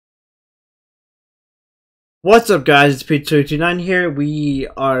What's up, guys? It's Pete229 here. We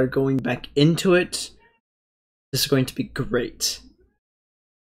are going back into it. This is going to be great.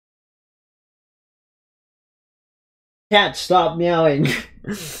 Cat, stop meowing.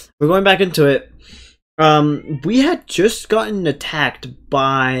 We're going back into it. We had just gotten attacked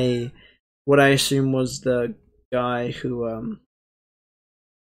by what I assume was the guy who,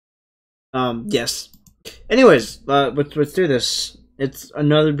 yes. Anyways, let's do this. It's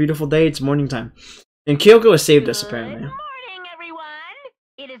another beautiful day. It's morning time. And Kyoko has saved us, apparently. Good morning, everyone!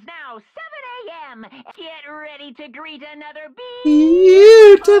 It is now 7 a.m. Get ready to greet another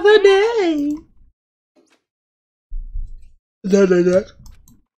beautiful day!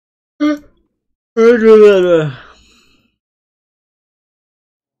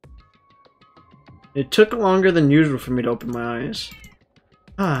 It took longer than usual for me to open my eyes.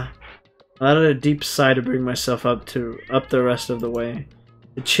 I had a deep sigh to bring myself up the rest of the way.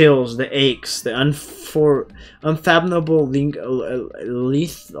 The chills, the aches, the unfathomable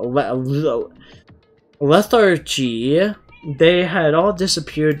lethargy, they had all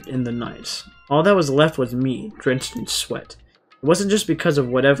disappeared in the night. All that was left was me, drenched in sweat. It wasn't just because of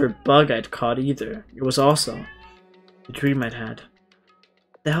whatever bug I'd caught either. It was also the dream I'd had.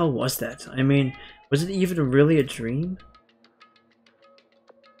 What the hell was that? I mean, was it even really a dream?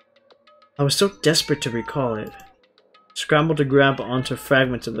 I was so desperate to recall it. Scrambled to grab onto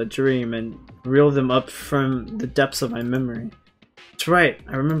fragments of the dream and reel them up from the depths of my memory. That's right,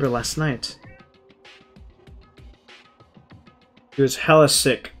 I remember last night. He was hella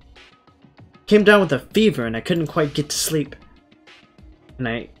sick. Came down with a fever and I couldn't quite get to sleep. And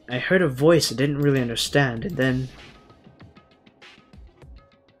I heard a voice I didn't really understand, and then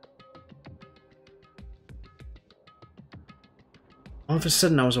all of a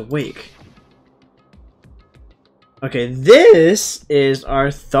sudden I was awake. Okay, this is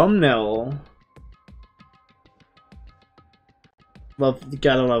our thumbnail.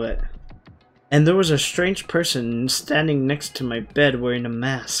 Gotta love it. And there was a strange person standing next to my bed wearing a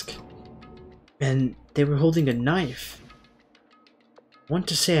mask. And they were holding a knife. I want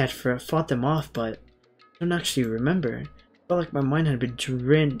to say I'd fought them off, but I don't actually remember. I felt like my mind had been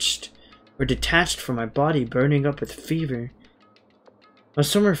drenched or detached from my body, burning up with fever. I was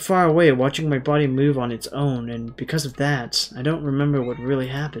somewhere far away, watching my body move on its own, and because of that, I don't remember what really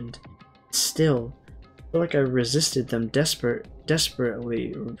happened. Still, I feel like I resisted them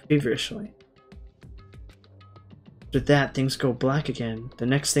desperately or feverishly. After that, things go black again. The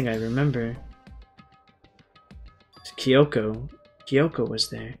next thing I remember is Kyoko. Kyoko was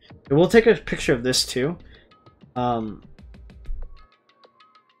there. And we'll take a picture of this too.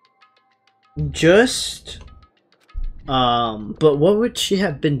 But what would she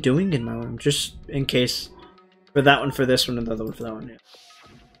have been doing in my room? Just in case. For that one, for this one, and the other one for that one. Yeah.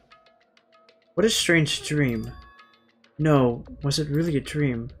 What a strange dream. No, was it really a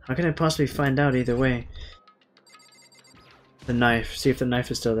dream? How can I possibly find out either way? The knife. See if the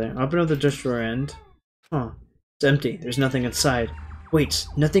knife is still there. Open up the drawer end. Huh. It's empty. There's nothing inside. Wait,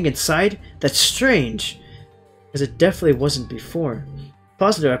 nothing inside? That's strange. Because it definitely wasn't before.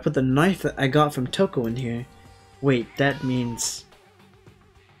 Positive I put the knife that I got from Toko in here. Wait, that means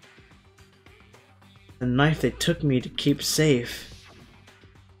the knife they took me to keep safe.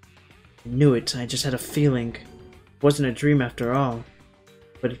 I knew it, I just had a feeling. It wasn't a dream after all.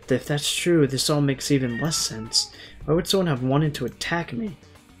 But if that's true, this all makes even less sense. Why would someone have wanted to attack me?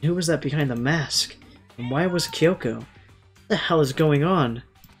 And who was that behind the mask? And why was Kyoko? What the hell is going on?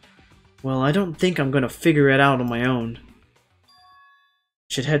 Well, I don't think I'm gonna figure it out on my own. I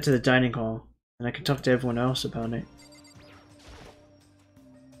should head to the dining hall. And I can talk to everyone else about it.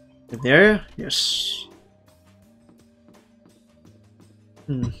 There? Yes.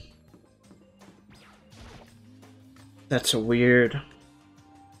 That's so weird.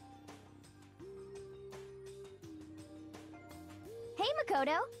 Hey,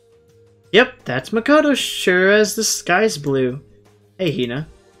 Makoto. Yep, that's Makoto, sure as the sky's blue. Hey, Hina.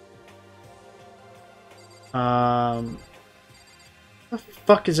 Where the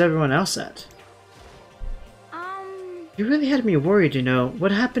fuck is everyone else at? You really had me worried, you know.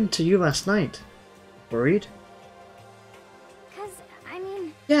 What happened to you last night? Worried? I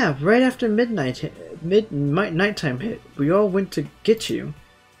mean... Yeah, right after nighttime hit, we all went to get you.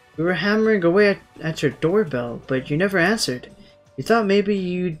 We were hammering away at your doorbell, but you never answered. You thought maybe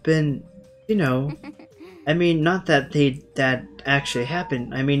you'd been, you know... I mean, not that that actually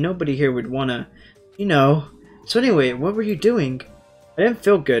happened. I mean, nobody here would wanna, you know... So anyway, what were you doing? I didn't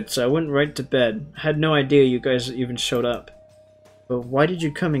feel good, so I went right to bed. I had no idea you guys even showed up. But why did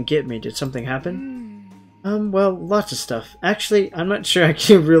you come and get me? Did something happen? Well, lots of stuff. Actually, I'm not sure I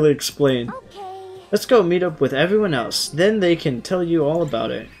can really explain. Okay. Let's go meet up with everyone else. Then they can tell you all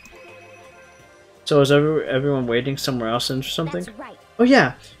about it. So is everyone waiting somewhere else or something? That's right. Oh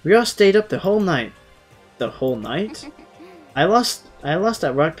yeah, we all stayed up the whole night. The whole night? I lost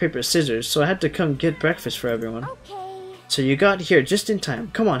that rock, paper, scissors, so I had to come get breakfast for everyone. Okay. So you got here just in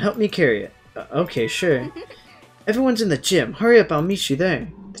time. Come on, help me carry it. Okay, sure. Everyone's in the gym. Hurry up, I'll meet you there.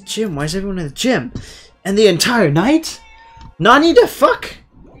 The gym? Why is everyone in the gym? And the entire night? Nani the fuck?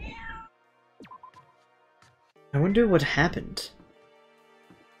 I wonder what happened.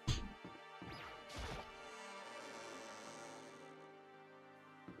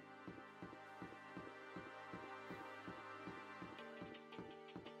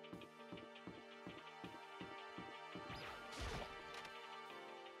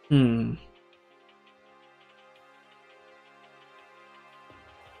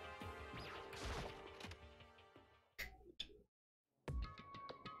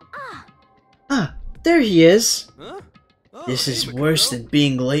 Ah, there he is! Huh? Oh, This hey, is worse Makoto. than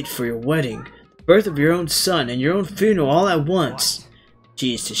being late for your wedding. The birth of your own son and your own funeral all at once.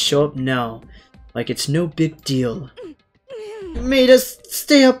 Geez, to show up now, like it's no big deal. You made us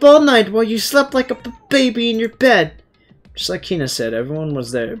stay up all night while you slept like a baby in your bed. Just like Hina said, everyone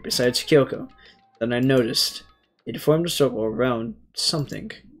was there besides Kyoko. Then I noticed. It formed a circle around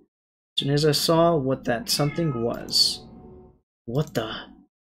something. As soon as I saw what that something was. What the?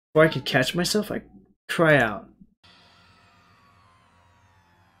 Before I could catch myself, I cry out.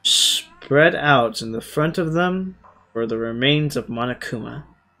 Spread out in the front of them were the remains of Monokuma.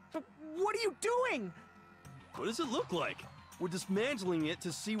 What are you doing? What does it look like? We're dismantling it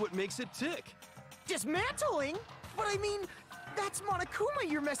to see what makes it tick. Dismantling? But I mean, that's Monokuma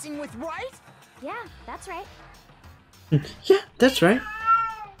you're messing with, right? Yeah, that's right. Yeah, that's right.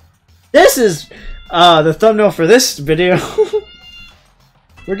 This is the thumbnail for this video.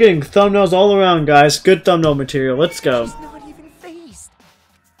 We're getting thumbnails all around, guys. Good thumbnail material. Let's go. He's not even phased.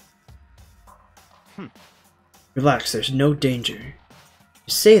 Relax, there's no danger. You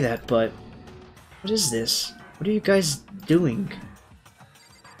say that, but what is this? What are you guys doing?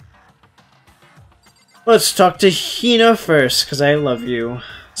 Let's talk to Hina first, because I love you.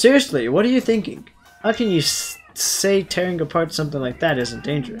 Seriously, what are you thinking? How can you say tearing apart something like that isn't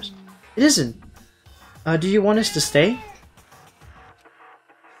dangerous? It isn't. Do you want us to stay?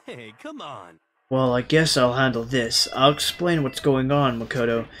 Hey, come on. Well, I guess I'll handle this. I'll explain what's going on,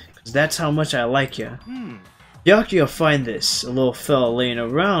 Makoto, because that's how much I like you. Byakuya find this. A little fella laying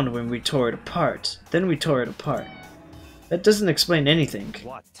around when we tore it apart. Then we tore it apart. That doesn't explain anything.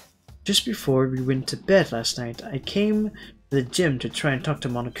 What? Just before we went to bed last night, I came to the gym to try and talk to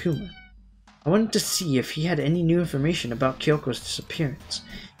Monokuma. I wanted to see if he had any new information about Kyoko's disappearance.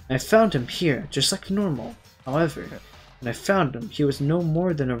 I found him here, just like normal. However, when I found him, he was no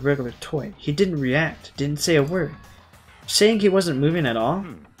more than a regular toy. He didn't react, didn't say a word. Saying he wasn't moving at all?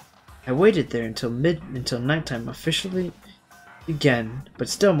 I waited there until nighttime officially began, but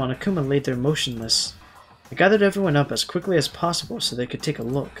still Monokuma lay there motionless. I gathered everyone up as quickly as possible so they could take a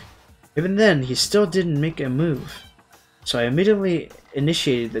look. Even then, he still didn't make a move. So I immediately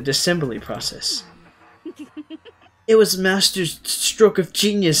initiated the disassembly process. It was Master's stroke of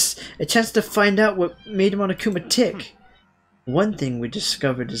genius, a chance to find out what made Monokuma tick. One thing we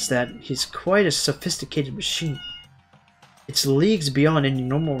discovered is that he's quite a sophisticated machine. It's leagues beyond any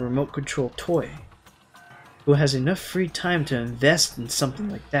normal remote control toy. Who has enough free time to invest in something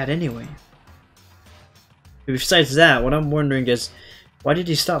like that anyway? Besides that, what I'm wondering is, why did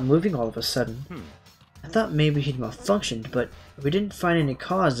he stop moving all of a sudden? I thought maybe he'd malfunctioned, but we didn't find any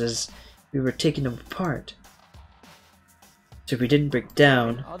cause as we were taking him apart. So if he didn't break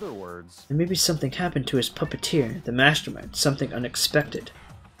down, In other words, then maybe something happened to his puppeteer, the mastermind, something unexpected.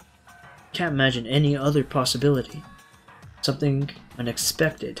 Can't imagine any other possibility. Something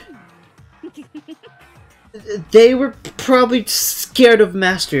unexpected. They were probably scared of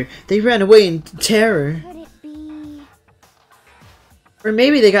Master. They ran away in terror. Could it be... Or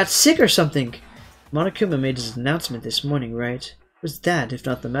maybe they got sick or something. Monokuma made his announcement this morning, right? Was that, if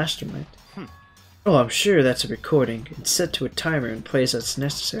not the mastermind? Oh, I'm sure that's a recording. It's set to a timer and plays as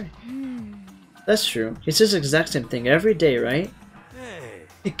necessary. That's true. He says the exact same thing every day, right? hey,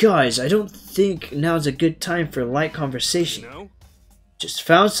 Hey guys, I don't think now's a good time for light conversation. you know? Just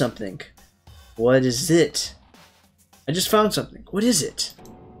found something. What is it? I just found something. What is it?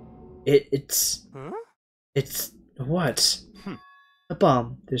 It's what? A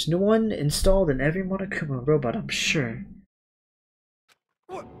bomb. There's no one installed in every Monokuma robot, I'm sure.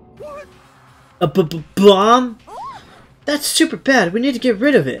 What? A bomb? That's super bad. We need to get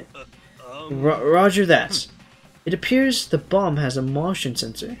rid of it. Roger that. It appears the bomb has a motion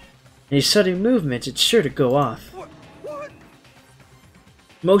sensor. Any sudden movement, it's sure to go off. What?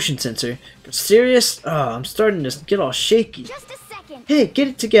 Motion sensor. But serious? Oh, I'm starting to get all shaky. Just a second. Hey, get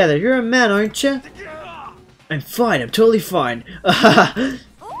it together. You're a man, aren't you? I'm fine. I'm totally fine.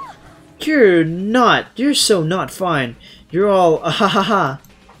 You're not. You're so not fine. You're all ha.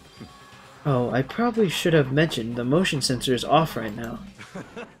 Oh, I probably should have mentioned the motion sensor is off right now.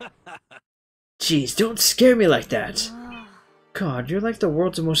 Jeez, don't scare me like that. God, you're like the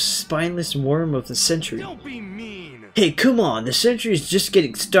world's most spineless worm of the century. Don't be mean. Hey, come on. The century's just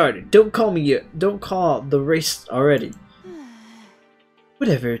getting started. Don't call the race already.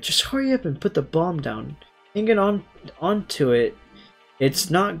 Whatever, just hurry up and put the bomb down. Hanging onto it, it's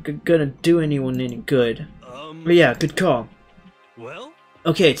not gonna do anyone any good. But yeah, good call. Well?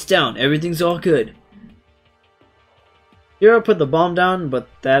 Okay, it's down. Everything's all good. Hero put the bomb down, but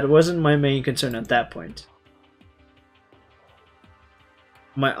that wasn't my main concern at that point.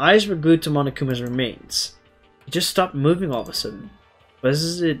 My eyes were glued to Monokuma's remains. He just stopped moving all of a sudden.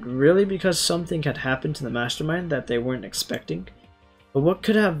 Was it really because something had happened to the mastermind that they weren't expecting? But what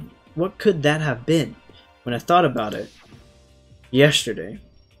could that have been? When I thought about it yesterday,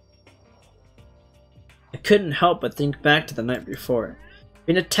 I couldn't help but think back to the night before,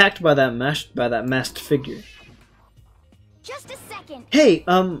 being attacked by that masked figure. Just a second. Hey,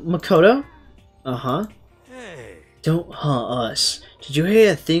 Makoto? Uh-huh. Hey. Don't us. Did you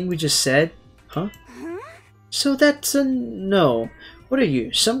hear a thing we just said? Huh? So that's a no. What are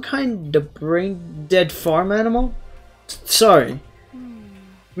you, some kind of brain-dead farm animal? Sorry.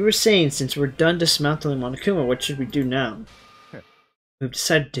 We were saying, since we're done dismantling Monokuma, what should we do now? We've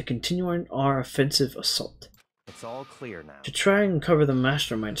decided to continue on our offensive assault. It's all clear now. To try and uncover the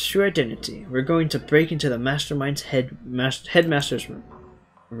Mastermind's true identity, we're going to break into the Mastermind's headmaster's room.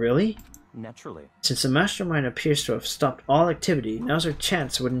 Really? Naturally. Since the Mastermind appears to have stopped all activity, now's our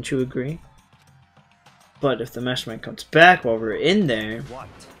chance, wouldn't you agree? But if the Mastermind comes back while we're in there... What?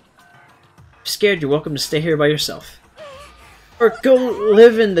 If you're scared, you're welcome to stay here by yourself. Or go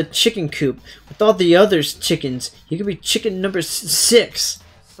live in the chicken coop with all the other chickens. You could be chicken number 6.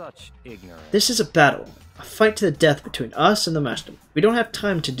 Such ignorance. This is a battle. A fight to the death between us and the Master. We don't have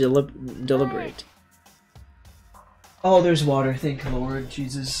time to deliberate. Oh, there's water. Thank Lord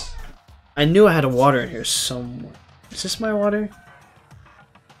Jesus. I knew I had a water in here somewhere. Is this my water?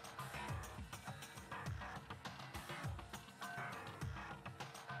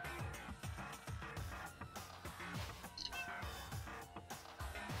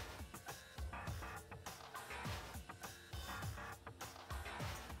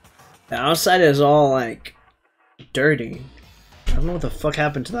 The outside is all, like, dirty. I don't know what the fuck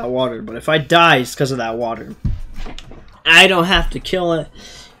happened to that water, but if I die, it's because of that water. I don't have to kill it.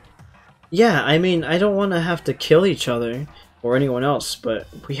 Yeah, I mean, I don't want to have to kill each other or anyone else, but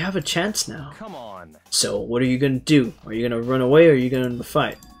we have a chance now. Come on. So, what are you gonna do? Are you gonna run away or are you gonna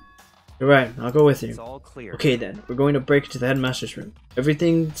fight? You're right, I'll go with you. It's all clear. Okay then, we're going to break into the headmaster's room.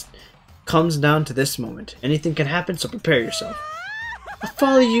 Everything comes down to this moment. Anything can happen, so prepare yourself. I'll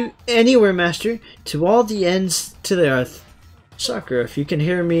follow you anywhere, Master, to all the ends to the earth. Sakura, if you can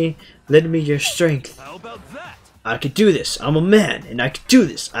hear me, lend me your strength. How about that? I could do this. I'm a man, and I could do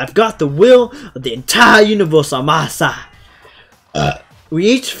this. I've got the will of the entire universe on my side. We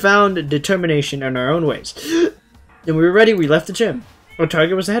each found determination in our own ways. When we were ready, we left the gym. Our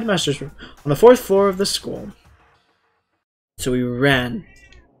target was the headmaster's room, on the 4th floor of the school. So we ran.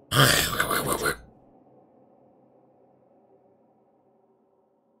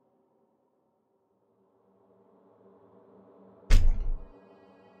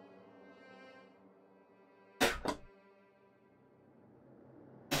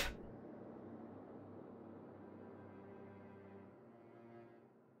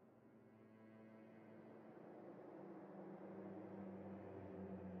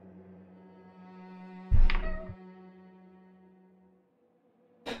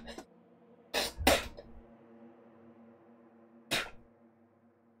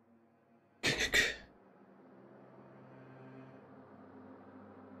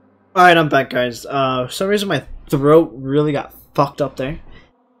 Alright, I'm back, guys. For some reason my throat really got fucked up there.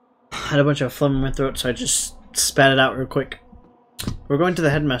 I had a bunch of phlegm in my throat, so I just spat it out real quick. We're going to the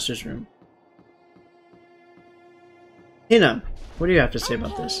headmaster's room. Hina, what do you have to say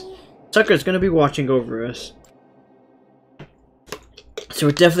about this? Sakura's gonna be watching over us. So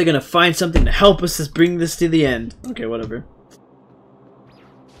we're definitely gonna find something to help us to bring this to the end. Okay, whatever.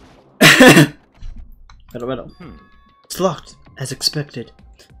 It's locked, as expected.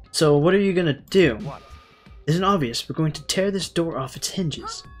 So what are you gonna do? What? Isn't obvious. We're going to tear this door off its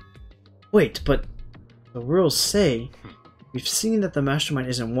hinges. Wait, but the rules say We've seen that the mastermind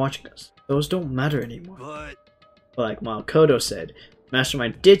isn't watching us. Those don't matter anymore. But But like Makoto said,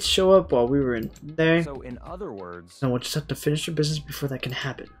 mastermind did show up while we were in there. So, in other words, So we'll just have to finish our business before that can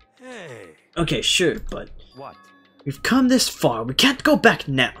happen. hey, Okay, sure, but what? we've come this far. We can't go back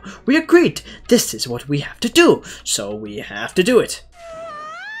now. We agreed. This is what we have to do. So we have to do it.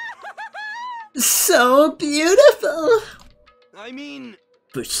 So beautiful. I mean,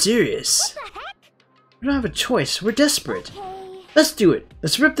 But serious. What the heck? We don't have a choice. We're desperate. Okay. Let's do it.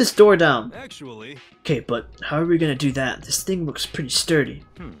 Let's rip this door down. actually, Okay, but how are we gonna do that? This thing looks pretty sturdy.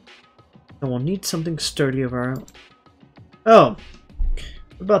 Hmm. And we'll need something sturdy of our own. Oh,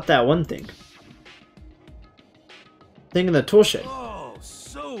 what about that one thing? Thing in the tool shed. oh,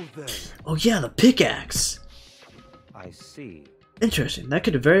 so then. Oh yeah, the pickaxe. I see. Interesting. That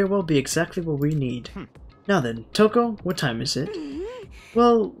could very well be exactly what we need. Now then, Toko, what time is it?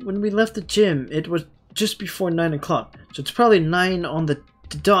 Well, when we left the gym, it was just before 9 o'clock, so it's probably 9 on the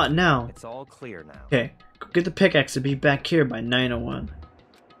dot now. It's all clear now. Okay, go get the pickaxe and be back here by 9:01.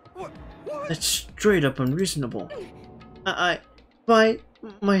 What? What? That's straight up unreasonable. By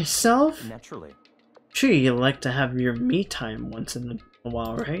myself? Naturally. Sure, you like to have your me time once in a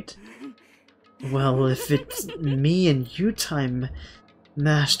while, right? Well, if it's me and you time,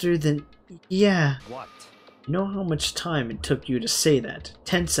 Master, then yeah. What? You know how much time it took you to say that?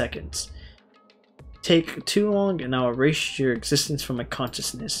 10 seconds. Take too long and I'll erase your existence from my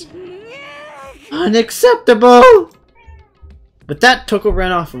consciousness. Unacceptable! With that, Toko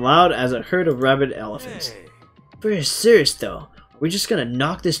ran off loud as a herd of rabid elephants. Hey. Very serious though. Are we just gonna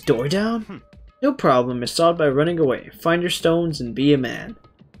knock this door down? No problem, it's solved by running away. Find your stones and be a man.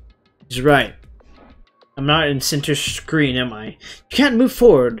 He's right. I'm not in center screen, am I? You can't move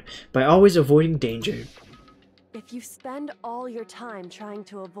forward by always avoiding danger. If you spend all your time trying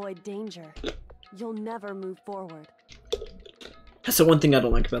to avoid danger, you'll never move forward. That's the one thing I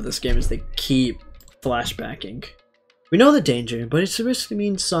don't like about this game is they keep flashbacking. We know the danger, but it's a risky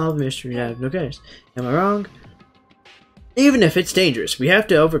means solve mystery and have no cares. Am I wrong? Even if it's dangerous, we have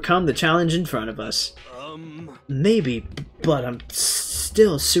to overcome the challenge in front of us. Maybe, but I'm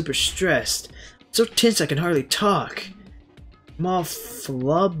still super stressed. So tense I can hardly talk. I'm all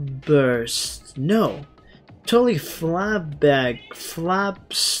flubberst. No. Totally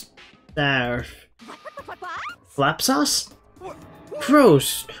Flap sauce?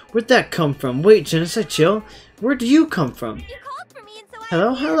 Gross! Where'd that come from? Wait, Genocide Chill? Where do you come from? You called for me and so I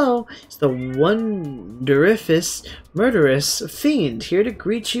Hello, hello! It's the wonderific, murderous fiend here to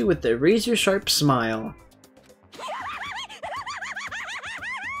greet you with a razor-sharp smile.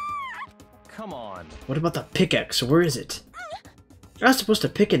 Come on. What about the pickaxe? Where is it? You're not supposed to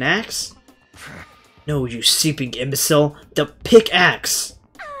pick an axe? No, you seeping imbecile! The pickaxe!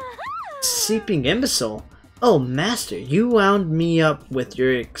 Seeping imbecile? Oh, Master, you wound me up with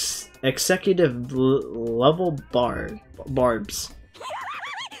your executive level barbs.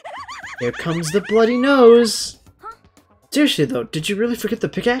 Here comes the bloody nose! Seriously though, did you really forget the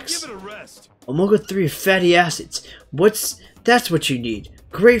pickaxe? Give it a rest. Omega-3 fatty acids. That's what you need.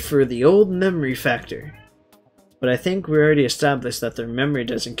 Great for the old memory factor. But I think we already established that their memory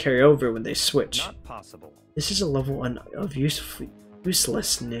doesn't carry over when they switch. Not possible. This is a level of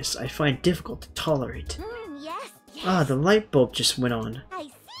uselessness I find difficult to tolerate. yes, yes. Ah, the light bulb just went on. I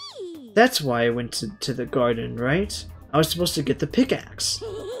see. That's why I went to the garden, right? I was supposed to get the pickaxe.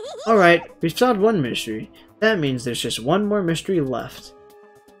 Alright, we've solved one mystery. That means there's just one more mystery left.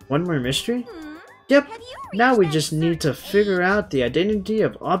 One more mystery? Yep, Have you now reached we that just need to certain figure age? out the identity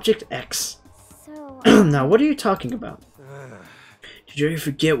of Object X. So, Now, what are you talking about? Did you already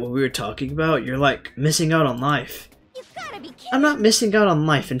forget what we were talking about? You're like missing out on life. you've gotta be kidding. I'm not missing out on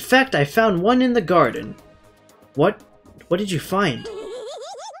life. In fact, I found one in the garden. What? What did you find?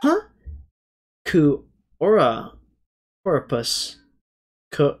 Huh? Corpus.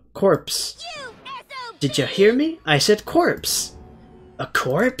 Corpse. You SOB. Did you hear me? I said corpse. A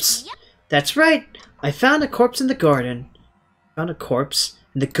corpse? Yep. That's right. I found a corpse in the garden. Found a corpse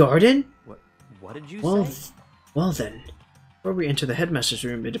in the garden? What did you Well, say? well then. Before we enter the headmaster's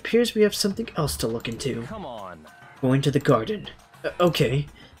room, it appears we have something else to look into. Come on. Going to the garden. Okay.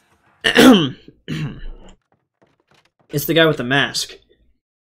 It's the guy with the mask.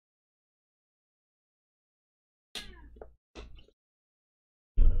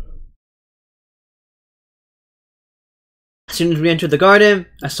 As soon as we entered the garden,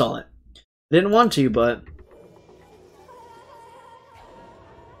 I saw it. I didn't want to, but...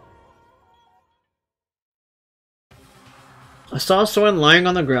 I saw someone lying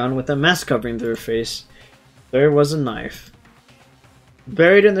on the ground with a mask covering their face. There was a knife.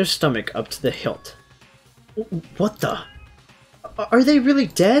 Buried in their stomach up to the hilt. What the? Are they really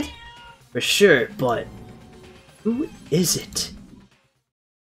dead? For sure, but who is it?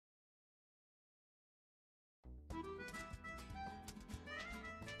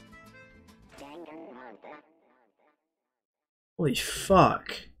 Holy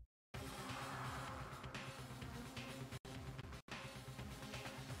fuck.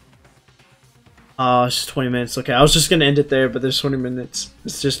 Oh, it's just 20 minutes. Okay, I was just gonna end it there, but there's 20 minutes.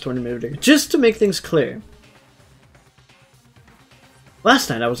 It's just 20 minutes. Just to make things clear.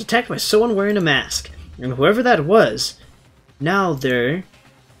 Last night I was attacked by someone wearing a mask. And whoever that was, now they're...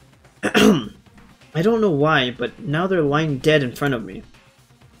 I don't know why, but now they're lying dead in front of me.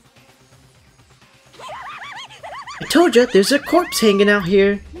 I told you, there's a corpse hanging out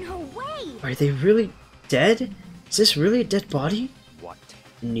here. No way! Are they really dead? Is this really a dead body? What?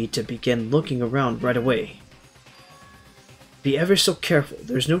 You need to begin looking around right away. Be ever so careful.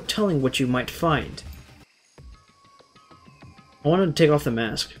 There's no telling what you might find. I wanted to take off the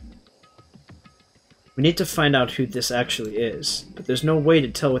mask. We need to find out who this actually is, but there's no way to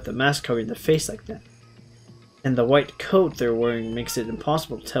tell with the mask covering the face like that. And the white coat they're wearing makes it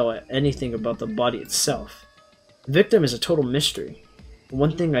impossible to tell anything about the body itself. The victim is a total mystery. But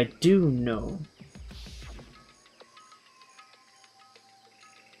one thing I do know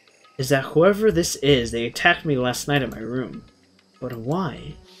is that whoever this is, they attacked me last night in my room. But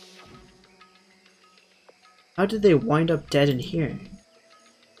why? How did they wind up dead in here?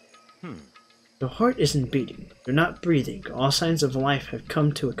 Their heart isn't beating. They're not breathing. All signs of life have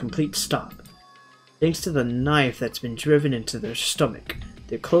come to a complete stop. Thanks to the knife that's been driven into their stomach,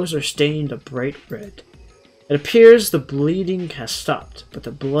 their clothes are stained a bright red. It appears the bleeding has stopped, but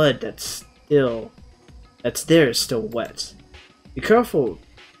the blood that's there is still wet. Be careful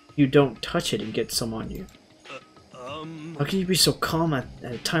you don't touch it and get some on you. How can you be so calm at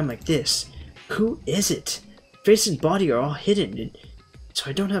a time like this? Who is it? Face and body are all hidden, and so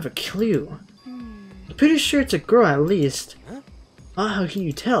I don't have a clue. I'm pretty sure it's a girl at least. How can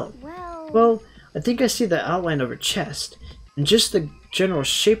you tell? Well, I think I see the outline of her chest, and just the general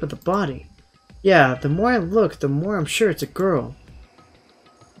shape of the body. Yeah, the more I look, the more I'm sure it's a girl.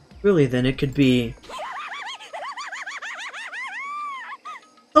 Really, then it could be...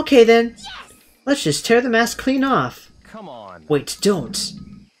 Okay then, let's just tear the mask clean off. Come on. Wait, don't.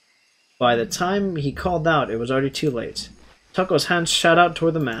 By the time he called out, it was already too late. Tako's hands shot out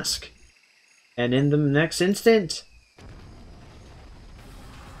toward the mask. And in the next instant,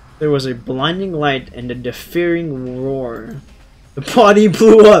 there was a blinding light and a deafening roar. The body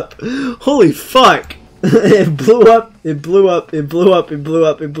blew up! Holy fuck! It blew up, it blew up, it blew up, it blew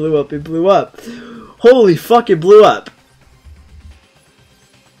up, it blew up, it blew up. Holy fuck, it blew up!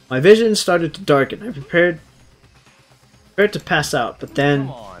 My vision started to darken. I prepared to pass out, but then...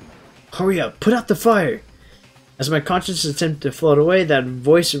 Come on. Hurry up, put out the fire! As my conscience attempted to float away, that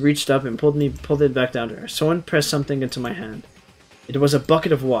voice reached up and pulled it back down to her. Someone pressed something into my hand. It was a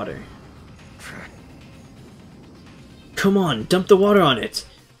bucket of water. Come on, dump the water on it!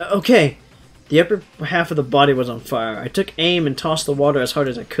 Okay. The upper half of the body was on fire. I took aim and tossed the water as hard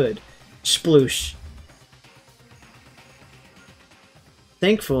as I could. Sploosh.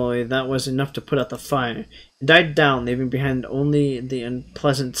 Thankfully, that was enough to put out the fire. It died down, leaving behind only the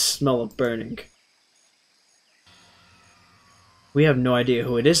unpleasant smell of burning. We have no idea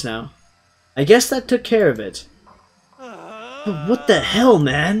who it is now. I guess that took care of it. But what the hell,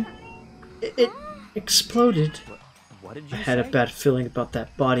 man? It exploded. What did you I had a bad feeling about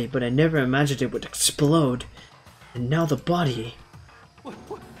that body, but I never imagined it would explode. And now the body...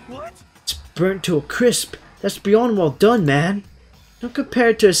 What? It's burnt to a crisp. That's beyond well done, man. Don't compare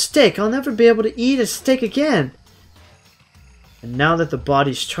it to a steak. I'll never be able to eat a steak again. And now that the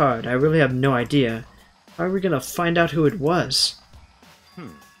body's charred, I really have no idea. How are we gonna find out who it was?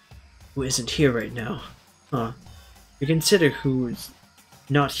 Who isn't here right now? Huh. We consider who's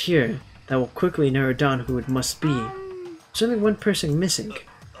not here. That will quickly narrow down who it must be. There's only one person missing.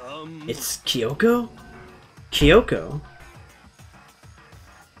 It's Kyoko? Kyoko?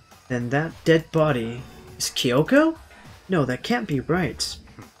 Then that dead body is Kyoko? No, that can't be right.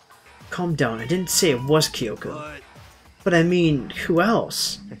 Calm down, I didn't say it was Kyoko. But I mean, who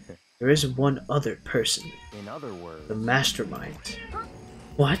else? There is one other person. In other words... The mastermind.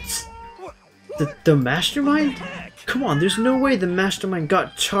 What? The mastermind? Come on, there's no way the mastermind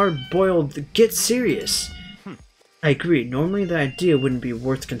got charred, boiled. Get serious. I agree, normally the idea wouldn't be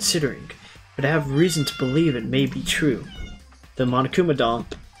worth considering, but I have reason to believe it may be true. The Monokuma doll.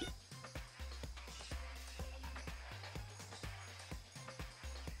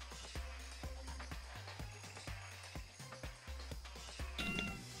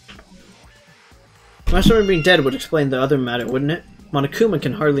 Mastermind being dead would explain the other matter, wouldn't it? Monokuma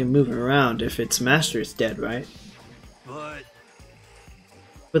can hardly move around if its master is dead, right?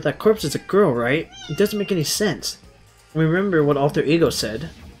 But that corpse is a girl, right? It doesn't make any sense. Remember what Alter Ego said.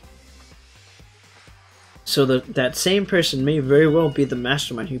 So that same person may very well be the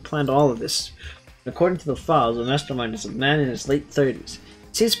mastermind who planned all of this. According to the files, the mastermind is a man in his late 30s.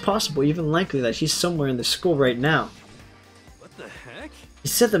 It seems possible, even likely, that he's somewhere in the school right now. What the heck? He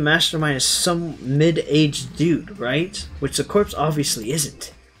said the mastermind is some mid-aged dude, right? Which the corpse obviously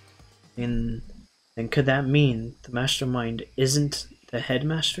isn't. And could that mean the mastermind isn't the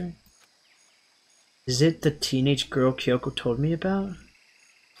headmaster? Is it the teenage girl Kyoko told me about?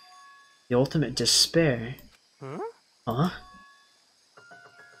 The ultimate despair. Huh?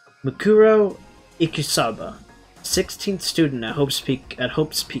 Mukuro Ikusaba, 16th student at Hope's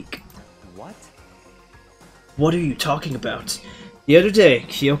Peak. What? What are you talking about? The other day,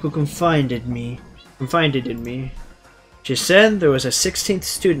 Kyoko confided in me. She said there was a 16th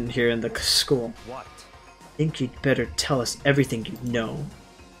student here in the school. What? I think you'd better tell us everything you know.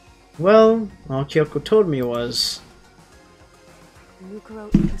 Well, all Kyoko told me was... Mukuro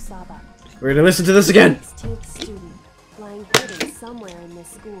Ikusaba. We're gonna listen to this again! 16th student, lying hidden somewhere in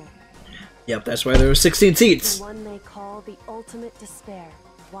this school. Yep, that's why there were 16 seats! The one they call the ultimate despair.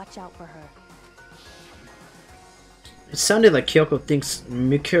 Watch out for her. It sounded like Kyoko thinks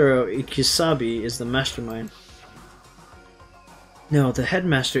Mikuro Ikusabi is the mastermind. No, the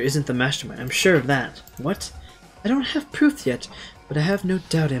headmaster isn't the mastermind, I'm sure of that. What? I don't have proof yet, but I have no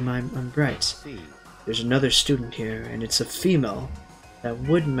doubt I'm right. See. There's another student here, and it's a female that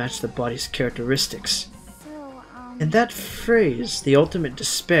would match the body's characteristics. So, And that phrase, the ultimate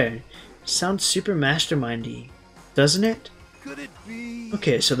despair, sounds super mastermindy, doesn't it? Could it be?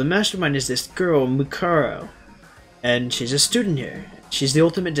 Okay, so the mastermind is this girl, Mukuro, and she's a student here. She's the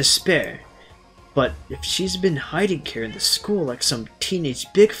ultimate despair. But if she's been hiding here in the school like some teenage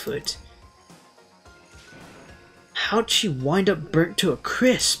Bigfoot, how'd she wind up burnt to a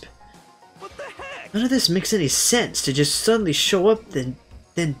crisp? What the heck? None of this makes any sense to just suddenly show up then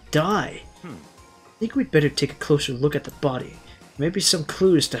die. I think we'd better take a closer look at the body. Maybe some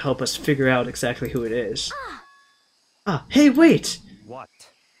clues to help us figure out exactly who it is. Ah, hey, wait! What?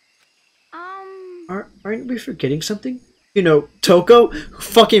 Aren't we forgetting something? You know, Toko, who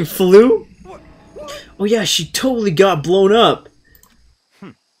fucking flew? Oh yeah, she totally got blown up!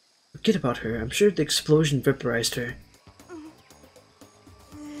 Forget about her, I'm sure the explosion vaporized her.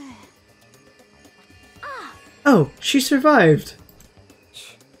 Oh, she survived!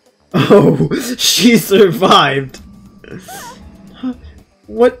 Oh, she survived! Huh,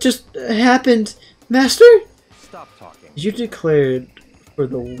 what just happened? Master? Stop talking. You declared for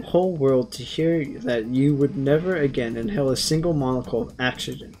the whole world to hear that you would never again inhale a single molecule of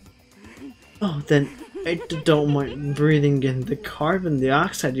oxygen. Oh, then I don't mind breathing in the carbon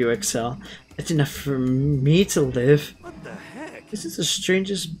dioxide you exhale. That's enough for me to live. What the heck? This is the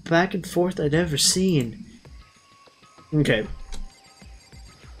strangest back and forth I'd ever seen. Okay.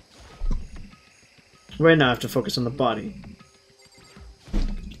 Right now I have to focus on the body.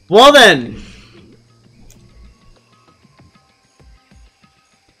 Well then!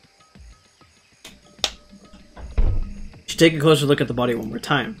 Should take a closer look at the body one more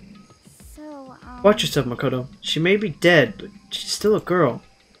time. so, Watch yourself, Makoto. She may be dead, but she's still a girl.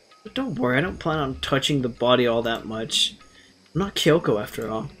 But don't worry, I don't plan on touching the body all that much. I'm not Kyoko after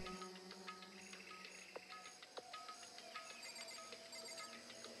all.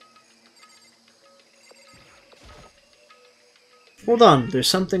 Hold on, there's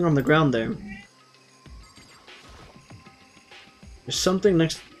something on the ground there. There's something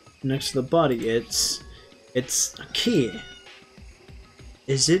next to the body. It's a key.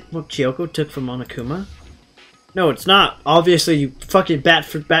 Is it what Kyoko took from Monokuma? No, it's not. Obviously, you fucking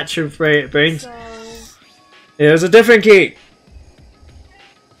bat your brains. So, There's a different key.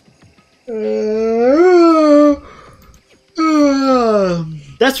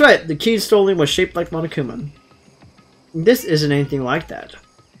 That's right. The key stolen was shaped like Monokuma. This isn't anything like that.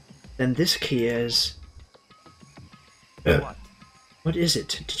 Then this key is... What? What is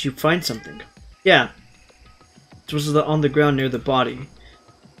it? Did you find something? Yeah. It was on the ground near the body.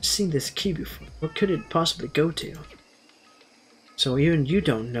 I've seen this key before. What could it possibly go to? So even you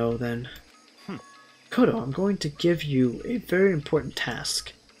don't know, then. Kodo, I'm going to give you a very important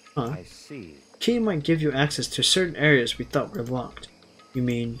task. Huh? I see. Key might give you access to certain areas we thought were locked. You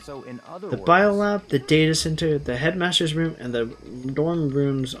mean So in other the words, biolab, the data center, the headmaster's room, and the dorm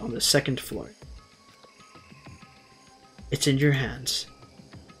rooms on the second floor. It's in your hands.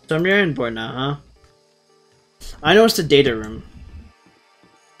 So I'm your on board now, huh? I know it's the data room.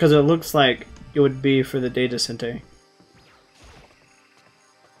 Because it looks like it would be for the data center.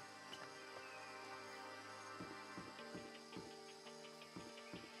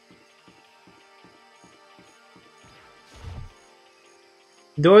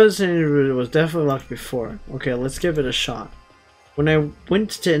 The door was definitely locked before. Okay, let's give it a shot. When I went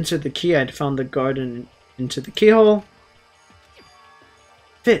to insert the key, I'd found the garden into the keyhole.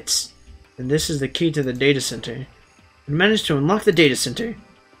 Fits. And this is the key to the data center. I managed to unlock the data center.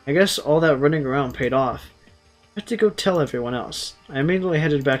 I guess all that running around paid off. I had to go tell everyone else. I immediately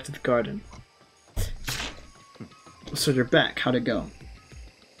headed back to the garden. So you're back. How'd it go?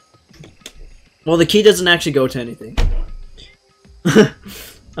 Well, the key doesn't actually go to anything.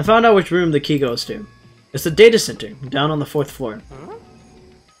 I found out which room the key goes to. It's the data center, down on the 4th floor.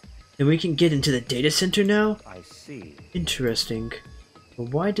 And we can get into the data center now? I see. Interesting. But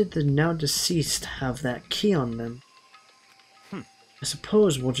why did the now deceased have that key on them? I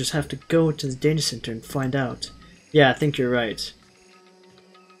suppose we'll just have to go to the data center and find out. Yeah, I think you're right.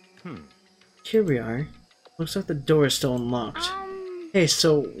 Here we are. Looks like the door is still unlocked. Hey,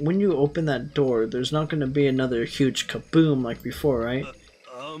 so when you open that door, there's not going to be another huge kaboom like before, right?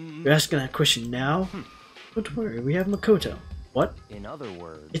 You're asking that question now? Don't worry, we have Makoto. What? In other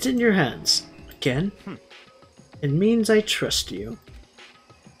words... It's in your hands. Again? It means I trust you.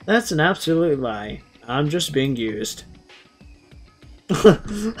 That's an absolute lie. I'm just being used.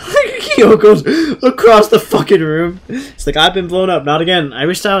 Kyo goes across the fucking room. It's like, I've been blown up, not again. I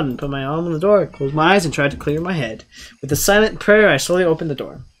reached out and put my arm on the door, closed my eyes and tried to clear my head. With a silent prayer, I slowly opened the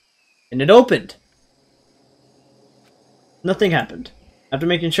door. And it opened! Nothing happened. After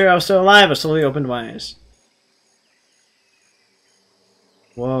making sure I was still alive, I slowly opened my eyes.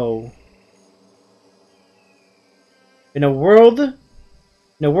 Whoa. In a word,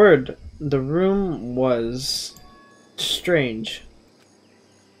 the room was strange.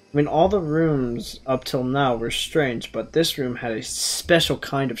 I mean, all the rooms up till now were strange, but this room had a special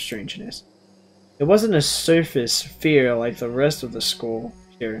kind of strangeness. It wasn't a surface fear like the rest of the school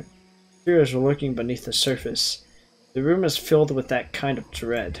here. Fears were lurking beneath the surface. The room is filled with that kind of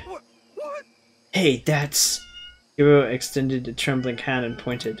dread. What? Hey, that's... Hiro extended a trembling hand and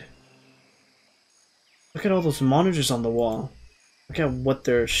pointed. Look at all those monitors on the wall. Look at what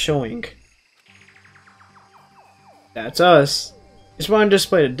they're showing. That's us. This one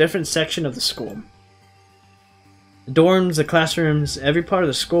displayed a different section of the school. The dorms, the classrooms, every part of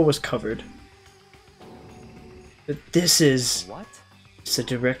the school was covered. But this is... What? It's a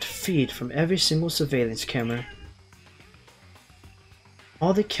direct feed from every single surveillance camera.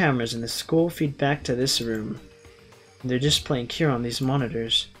 All the cameras in the school feed back to this room. And they're displaying here on these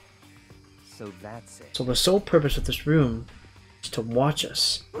monitors. So that's it. So the sole purpose of this room is to watch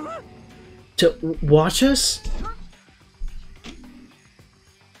us. To watch us?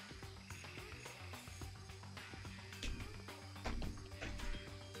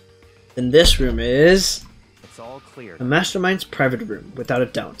 Then this room is... It's all clear. The Mastermind's private room, without a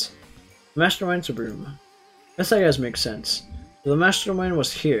doubt. The Mastermind's room. Guess that guys make sense. So the Mastermind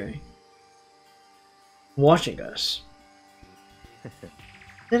was here. Watching us.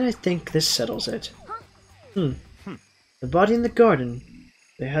 Then I think this settles it. The body in the garden.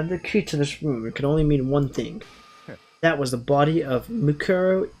 They had the key to this room. It could only mean one thing. That was the body of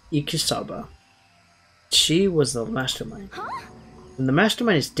Mukuro Ikusaba. She was the Mastermind. And the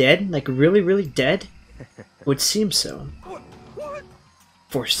Mastermind is dead? Like really, really dead? It would seem so. What?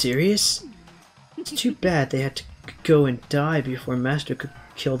 For serious? It's too bad they had to go and die before Master could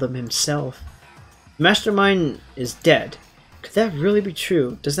kill them himself. Mastermind is dead. Could that really be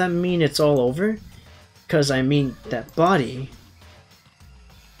true? Does that mean it's all over? Because, I mean, that body...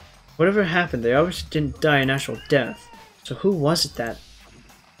 Whatever happened, they obviously didn't die a natural death. So who was it that...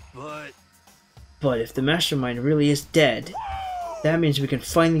 But if the Mastermind really is dead, that means we can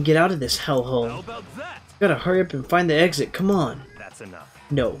finally get out of this hellhole. How about that? Gotta hurry up and find the exit, come on. That's enough.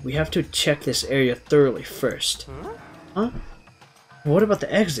 No, we have to check this area thoroughly first. Huh? What about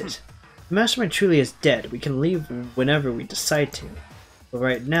the exit? If the Mastermind truly is dead, we can leave whenever we decide to. But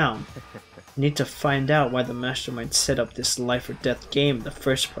right now, we need to find out why the Mastermind set up this life or death game in the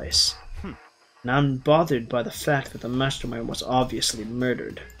first place. And I'm bothered by the fact that the Mastermind was obviously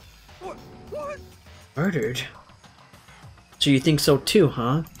murdered. What? Murdered? So you think so too,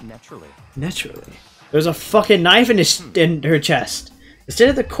 huh? Naturally. Naturally. There's a fucking knife in her chest. The state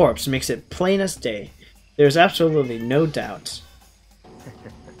of the corpse makes it plain as day. There's absolutely no doubt.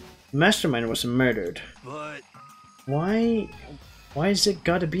 The Mastermind was murdered. But... Why has it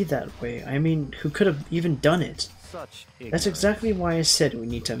gotta be that way? I mean, who could have even done it? Such ignorance. That's exactly why I said we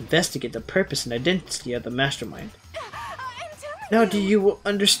need to investigate the purpose and identity of the Mastermind. I'm telling Now do you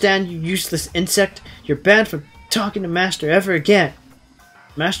understand, you useless insect? You're banned from talking to Master ever again.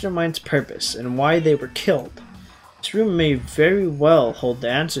 Mastermind's purpose and why they were killed. This room may very well hold the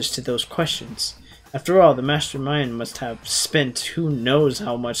answers to those questions. After all, the Mastermind must have spent who knows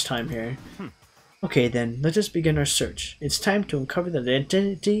how much time here. Okay then, let us begin our search. It's time to uncover the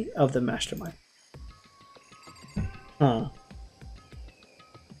identity of the Mastermind. Huh.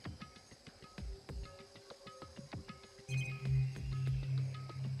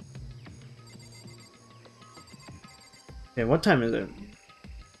 Okay, what time is it?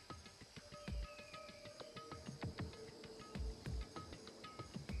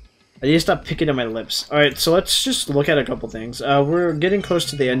 I need to stop picking at my lips. Alright, so let's just look at a couple things. We're getting close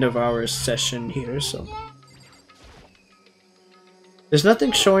to the end of our session here, so... There's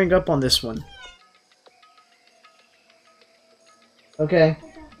nothing showing up on this one. Okay.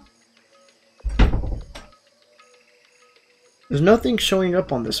 There's nothing showing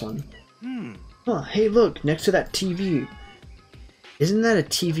up on this one. Huh, hey look, next to that TV. Isn't that a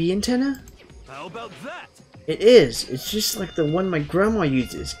TV antenna? How about that? It is. It's just like the one my grandma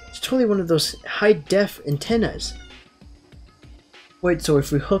uses. It's totally one of those high-def antennas. Wait, so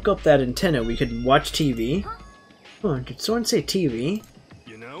if we hook up that antenna, we could watch TV? Oh, did someone say TV?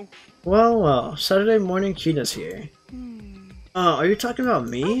 You know? Well, Saturday morning Kina's here. Are you talking about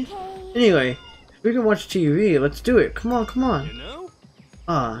me? Anyway, if we can watch TV, let's do it. Come on, come on. You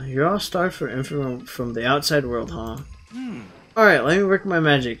know? You're all starved for info from the outside world, huh? Alright, let me work my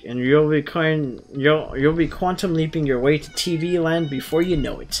magic, and you'll be quantum leaping your way to TV land before you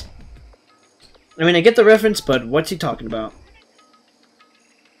know it. I mean, I get the reference, but what's he talking about?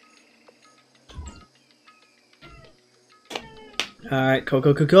 Alright,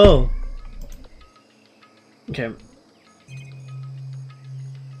 go. Okay.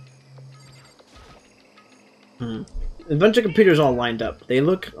 A bunch of computers all lined up. They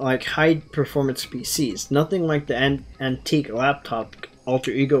look like high-performance PCs. Nothing like the antique laptop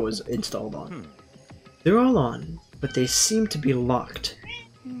Alter Ego was installed on. They're all on, but they seem to be locked.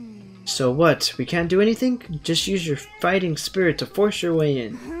 So what? We can't do anything? Just use your fighting spirit to force your way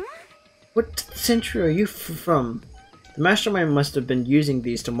in. What century are you from? The Mastermind must have been using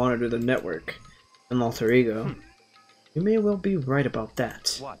these to monitor the network. An Alter Ego. You may well be right about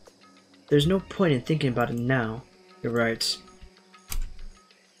that. What? There's no point in thinking about it now. You're right.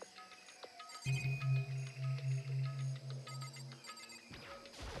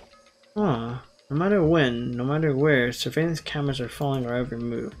 No matter when, no matter where, surveillance cameras are following our every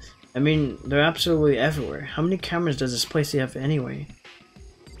move. I mean, they're absolutely everywhere. How many cameras does this place have anyway?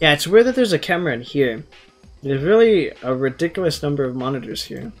 Yeah, it's weird that there's a camera in here. There's really a ridiculous number of monitors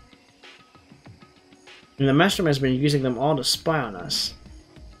here. And the Mastermind's been using them all to spy on us.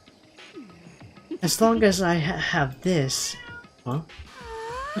 As long as I have this... Huh?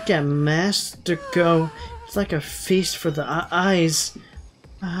 Look at Master go. It's like a feast for the eyes.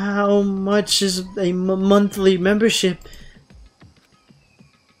 How much is a monthly membership?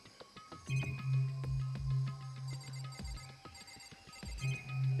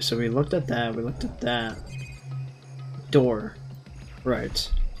 So we looked at that, we looked at that. Door.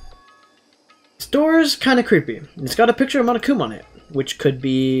 Right. This door is kind of creepy. It's got a picture of Monokuma on it, which could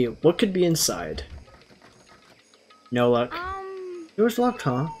be... what could be inside? No luck. Door's locked,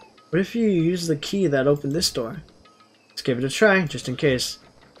 huh? What if you use the key that opened this door? Let's give it a try, just in case.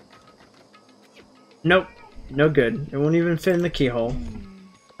 Nope. No good. It won't even fit in the keyhole.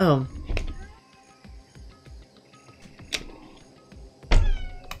 Oh.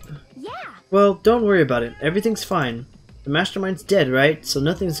 Yeah. Well, don't worry about it. Everything's fine. The Mastermind's dead, right? So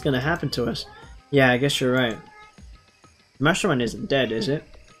nothing's gonna happen to us. Yeah, I guess you're right. The Mastermind isn't dead, is it?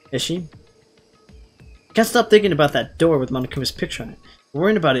 Is she? Can't stop thinking about that door with Monokuma's picture on it.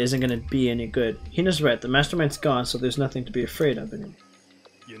 Worrying about it isn't gonna be any good. Hina's right. The Mastermind's gone, so there's nothing to be afraid of anymore.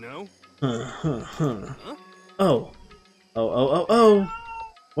 You know? Oh.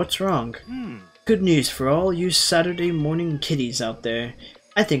 What's wrong? Good news for all you Saturday morning kiddies out there.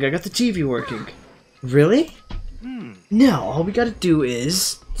 I think I got the TV working. Really? Now, all we gotta do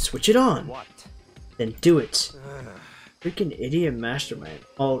is switch it on. What? Then do it. Freaking idiot Mastermind.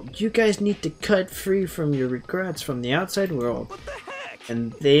 All you guys need to cut free from your regrets from the outside world. What the heck?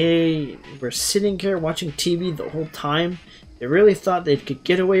 And they were sitting here watching TV the whole time. They really thought they could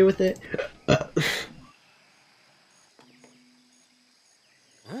get away with it.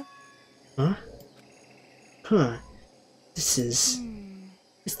 Huh? This is...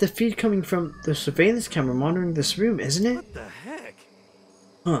 It's the feed coming from the surveillance camera monitoring this room, isn't it? What the heck?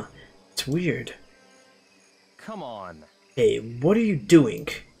 Huh. It's weird. Come on. Hey, what are you doing?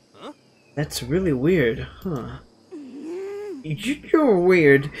 Huh? That's really weird, huh? You're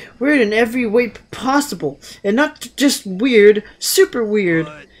weird. Weird in every way possible. And not just weird, super weird.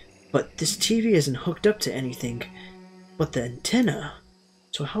 But this TV isn't hooked up to anything but the antenna.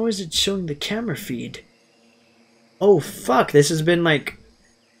 So how is it showing the camera feed? Oh fuck, this has been like...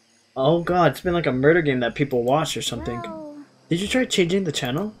 Oh god, it's been like a murder game that people watch or something. Well, Did you try changing the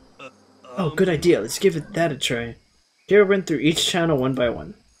channel? Oh, good idea. Let's give it that a try. Here, run through each channel one by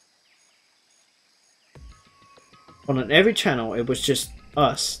one. But on every channel, it was just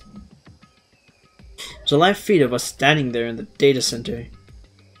us. It was a live feed of us standing there in the data center.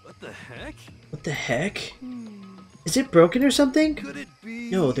 What the heck? What the heck? Is it broken or something? Could it be?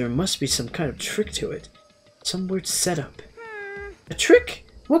 No, there must be some kind of trick to it. Some weird setup. A trick?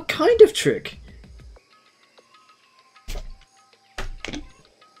 What kind of trick?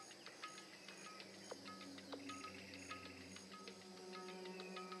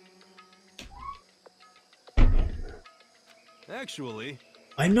 Actually.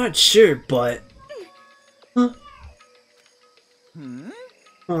 I'm not sure, but... Huh?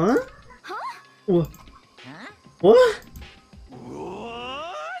 Huh? What? What?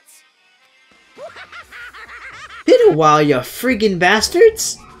 What? Been a while, you friggin'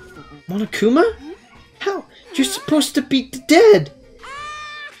 bastards! Monokuma? How? You're supposed to be dead!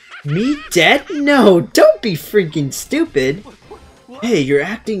 Me dead? No, don't be freaking stupid! Hey, you're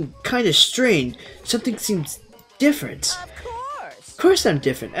acting kinda strange. Something seems different. Of course I'm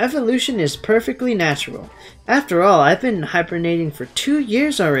different. Evolution is perfectly natural. After all, I've been hibernating for 2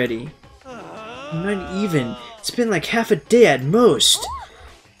 years already. Not even. It's been like half a day at most.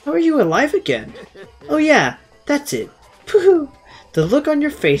 How are you alive again? Oh yeah, that's it. Pooh! The look on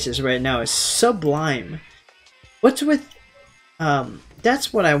your faces right now is sublime. What's with...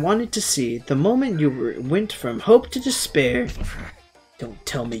 that's what I wanted to see. The moment you went from hope to despair. Don't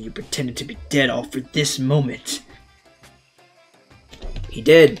tell me you pretended to be dead all for this moment. He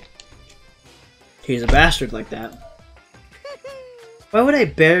did. He's a bastard like that. Why would a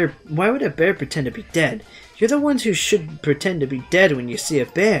bear pretend to be dead? You're the ones who should pretend to be dead when you see a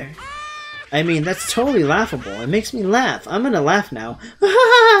bear. I mean, that's totally laughable. It makes me laugh. I'm gonna laugh now.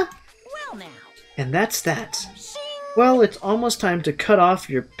 Well now. And that's that. Well, it's almost time to cut off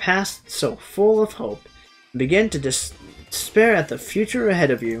your past so full of hope and begin to despair at the future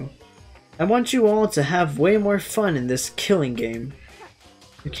ahead of you. I want you all to have way more fun in this killing game.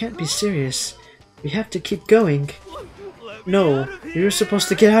 You can't be serious. We have to keep going. No, you're supposed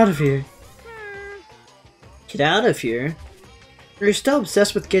to get out of here. Get out of here? You're still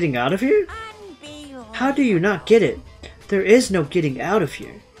obsessed with getting out of here? How do you not get it? There is no getting out of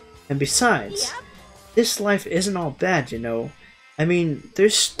here. And besides, this life isn't all bad, you know. I mean,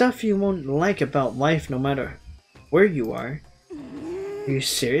 there's stuff you won't like about life no matter where you are. Are you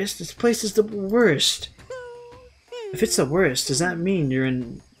serious? This place is the worst. If it's the worst, does that mean you're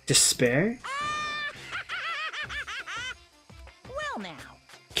in despair? Well now.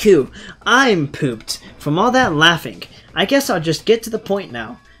 Q, I'm pooped from all that laughing. I guess I'll just get to the point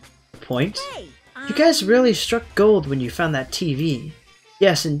now. Point? Hey, You guys really struck gold when you found that TV.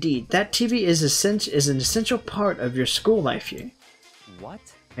 Yes, indeed. That TV is an essential part of your school life here. What?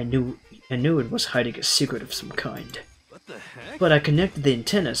 I knew it was hiding a secret of some kind. What the heck? But I connected the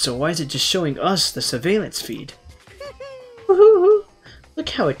antenna, so why is it just showing us the surveillance feed? Woohoo! Look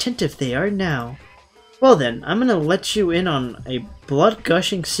how attentive they are now. Well then, I'm gonna let you in on a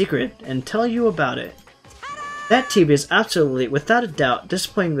blood-gushing secret and tell you about it. That TV is absolutely, without a doubt,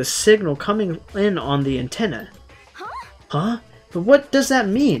 displaying the signal coming in on the antenna. Huh? But what does that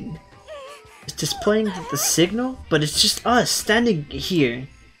mean? It's displaying the signal? But it's just us standing here.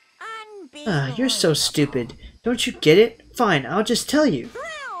 Ah, you're so stupid. Don't you get it? Fine, I'll just tell you.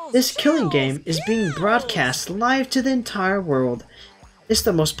 This killing game is being broadcast live to the entire world. It's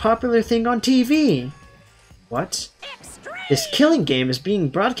the most popular thing on TV. What? This killing game is being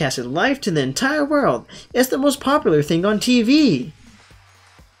broadcasted live to the entire world. It's the most popular thing on TV.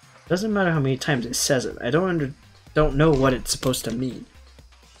 Doesn't matter how many times it says it. I don't know what it's supposed to mean.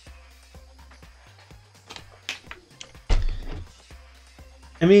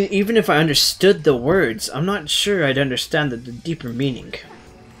 I mean, even if I understood the words, I'm not sure I'd understand the deeper meaning.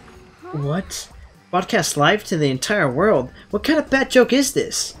 What? Broadcast live to the entire world? What kind of bad joke is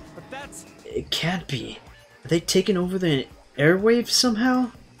this? But that's... It can't be. Are they taking over the airwaves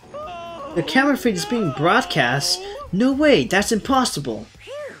somehow? The camera feed is being broadcast? No way, that's impossible.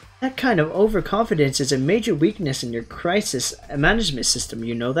 That kind of overconfidence is a major weakness in your crisis management system,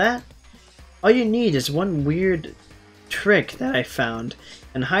 you know that? All you need is one weird trick that I found,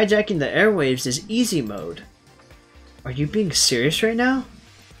 and hijacking the airwaves is easy mode. Are you being serious right now?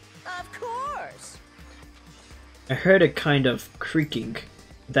 Of course. I heard a kind of creaking.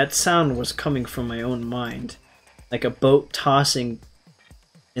 That sound was coming from my own mind. Like a boat tossing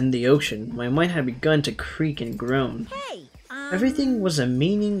in the ocean, my mind had begun to creak and groan. Hey, Everything has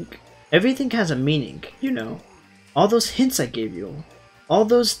a meaning, you know. All those hints I gave you. All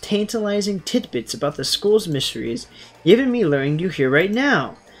those tantalizing tidbits about the school's mysteries, even me luring you here right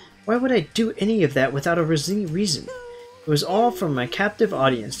now. Why would I do any of that without a reason? It was all for my captive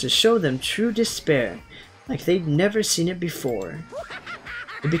audience to show them true despair, like they'd never seen it before.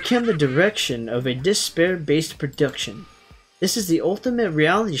 It became the direction of a despair-based production. This is the ultimate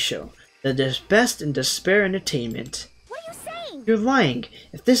reality show, the best in despair entertainment. What are you saying? You're lying.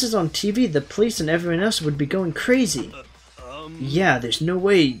 If this is on TV, the police and everyone else would be going crazy. Yeah, there's no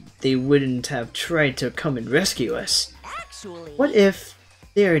way they wouldn't have tried to come and rescue us. actually, What if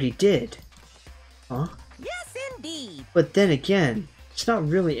they already did? Huh? yes, indeed. But then again, it's not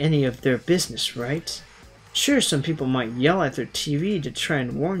really any of their business, right? Sure, some people might yell at their TV to try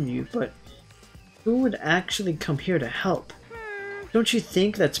and warn you, but who would actually come here to help? Don't you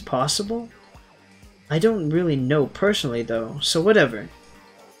think that's possible? I don't really know personally though, so whatever.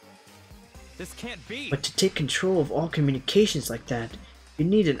 This can't be. But to take control of all communications like that, you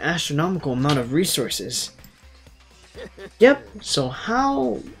need an astronomical amount of resources. Yep, so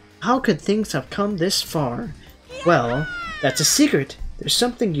how could things have come this far? Well, that's a secret. There's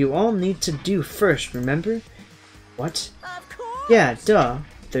something you all need to do first, remember? What? Of course. Yeah, duh.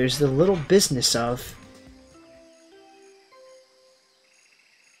 There's the little business of...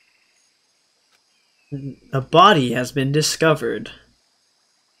 A body has been discovered.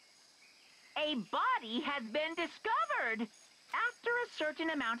 A body has been discovered. After a certain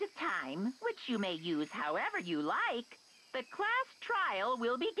amount of time, which you may use however you like, the class trial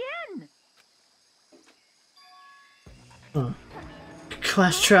will begin. Huh.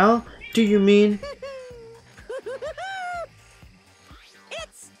 Class trial? Do you mean...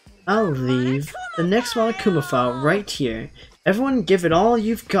 It's I'll leave the next Monokuma file right here. Everyone give it all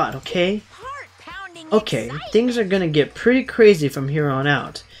you've got, okay? heart-pounding. Okay, excitement. things are gonna get pretty crazy from here on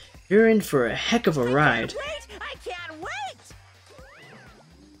out. You're in for a heck of a ride. I can't wait.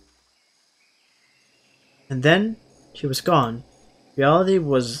 And then, she was gone. Reality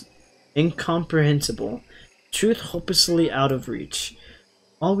was incomprehensible. Truth hopelessly out of reach.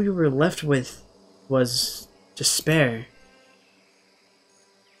 All we were left with was despair.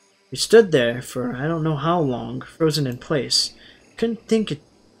 We stood there for I don't know how long, frozen in place. Couldn't think it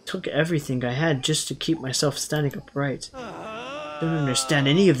took everything I had just to keep myself standing upright. Don't understand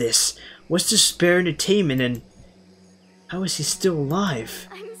any of this. What's despair entertainment and how is he still alive?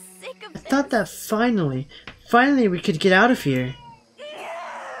 I'm sick of I this. thought that finally we could get out of here.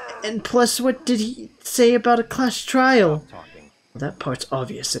 And plus, what did he say about a class trial? Talking. Well, that part's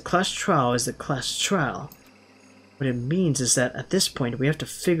obvious. A class trial is a class trial. What it means is that at this point we have to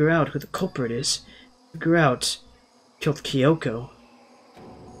figure out who the culprit is. Figure out who killed Kyoko.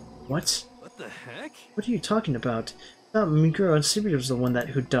 What? What the heck? What are you talking about? I thought Mikuro and Shibuya was the one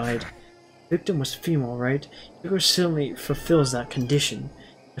who died. The victim was female, right? Kyoko certainly fulfills that condition.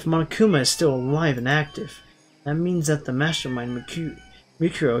 If Monokuma is still alive and active, that means that the mastermind Mikuro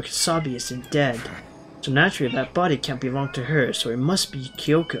Kisabi isn't dead. So naturally that body can't belong to her, so it must be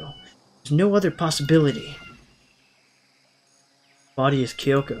Kyoko. There's no other possibility. Body is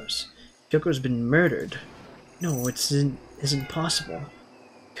Kyoko's. Kyoko's been murdered. No, it isn't possible.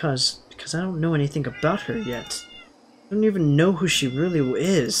 Because I don't know anything about her yet. I don't even know who she really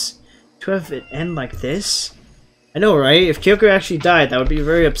is. To have it end like this? I know, right? If Kyoko actually died, that would be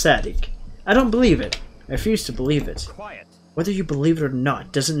very upsetting. I don't believe it. I refuse to believe it. Quiet. Whether you believe it or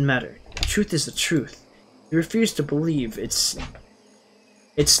not doesn't matter. The truth is the truth. You refuse to believe it's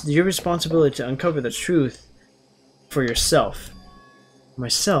your responsibility to uncover the truth for yourself.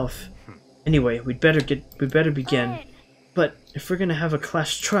 Myself. Anyway, we better begin. But if we're gonna have a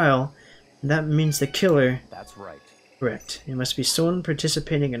class trial, that means the killer. That's right. Correct. It must be someone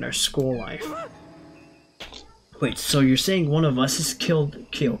participating in our school life. Wait, so you're saying one of us has killed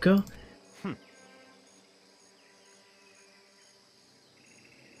Kyoko?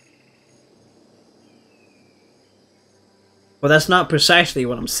 Well, that's not precisely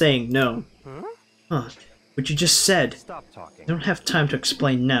what I'm saying, no. Huh. What you just said. Stop talking. I don't have time to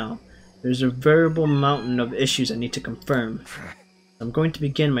explain now. There's a veritable mountain of issues I need to confirm. I'm going to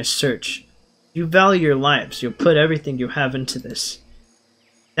begin my search. If you value your lives, you'll put everything you have into this.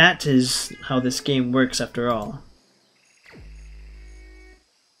 That is how this game works after all.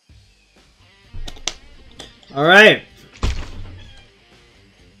 Alright.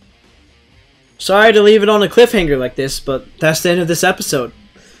 Sorry to leave it on a cliffhanger like this, but that's the end of this episode.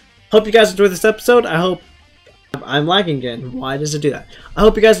 Hope you guys enjoyed this episode. I hope I'm lagging again. Why does it do that? I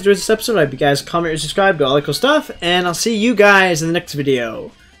hope you guys enjoyed this episode. I hope you guys comment and subscribe, do all that cool stuff, and I'll see you guys in the next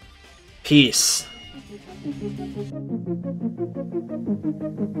video. Peace.